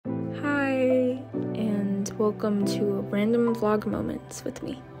welcome to Random Vlog Moments with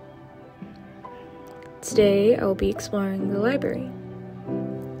me. Today I will be exploring the library.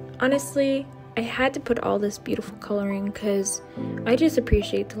 Honestly, I had to put all this beautiful coloring because I just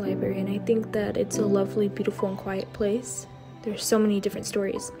appreciate the library and I think that it's a lovely, beautiful, and quiet place. There's so many different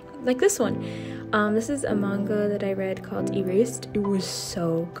stories, like this one. This is a manga that I read called Erased. It was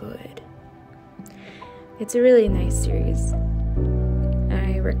so good. It's a really nice series.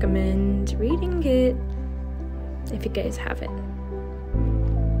 I recommend reading it if you guys haven't.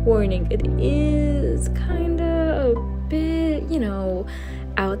 Warning, it is kind of a bit,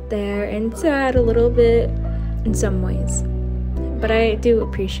 out there and sad a little bit in some ways. But I do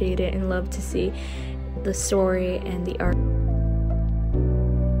appreciate it and love to see the story and the art.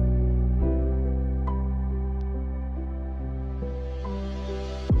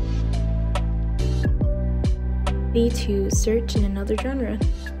 To search in another genre.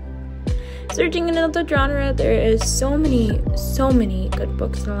 Searching in another genre, there is so many good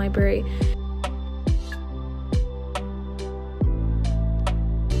books in the library.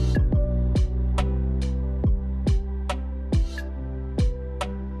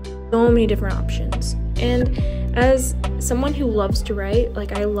 So many different options. And as someone who loves to write,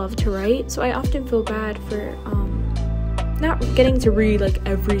 I love to write, so I often feel bad for not getting to read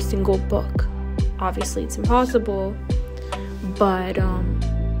every single book. Obviously it's impossible, but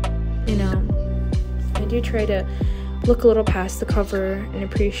I do try to look a little past the cover and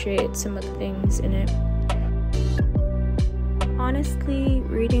appreciate some of the things in it. Honestly,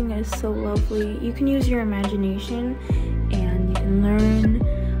 reading is so lovely. You can use your imagination and you can learn.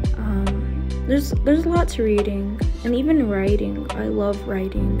 There's a lot to reading, and even writing. I love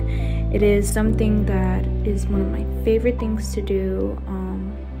writing. It is something that is one of my favorite things to do.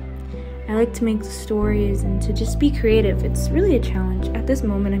 I like to make stories and to just be creative. It's really a challenge. At this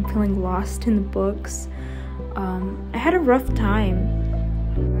moment, I'm feeling lost in the books. I had a rough time.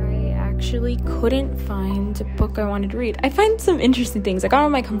 I actually couldn't find a book I wanted to read. I find some interesting things. I got out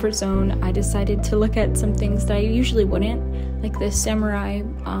of my comfort zone. I decided to look at some things that I usually wouldn't, like this samurai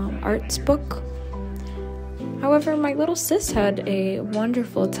arts book. However, my little sis had a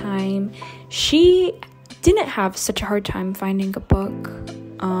wonderful time. She didn't have such a hard time finding a book.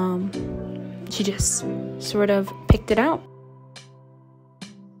 She just sort of picked it out.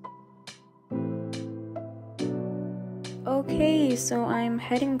 Okay, so I'm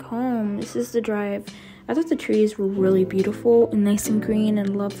heading home. This is the drive. I thought the trees were really beautiful and nice and green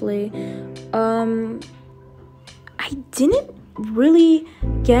and lovely. I didn't really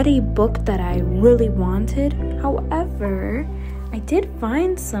get a book that I really wanted. However, I did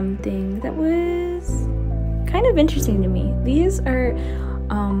find something that was kind of interesting to me. These are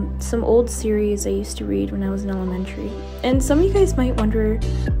some old series I used to read when I was in elementary. And some of you guys might wonder,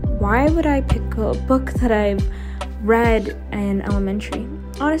 why would I pick a book that I've read in elementary?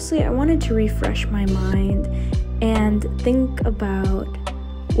 Honestly, I wanted to refresh my mind and think about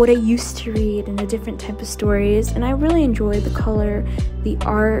what I used to read and the different type of stories. And I really enjoy the color, the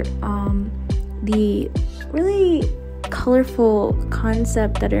art, the really colorful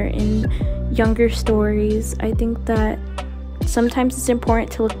concept that are in younger stories. I think that sometimes it's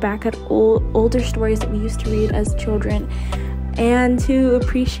important to look back at older stories that we used to read as children and to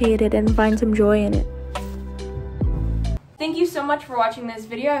appreciate it and find some joy in it. Thank you so much for watching this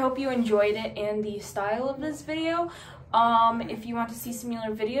video. I hope you enjoyed it and the style of this video. If you want to see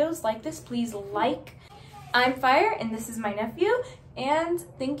similar videos like this, please like. I'm Fire and this is my nephew, and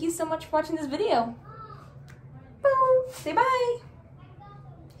thank you so much for watching this video. Boom. Say bye.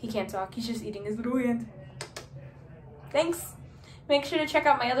 He can't talk, he's just eating his little hand. Thanks. Make sure to check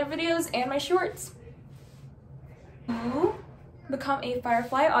out my other videos and my shorts. To become a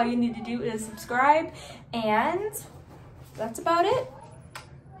Firefly, all you need to do is subscribe, and that's about it.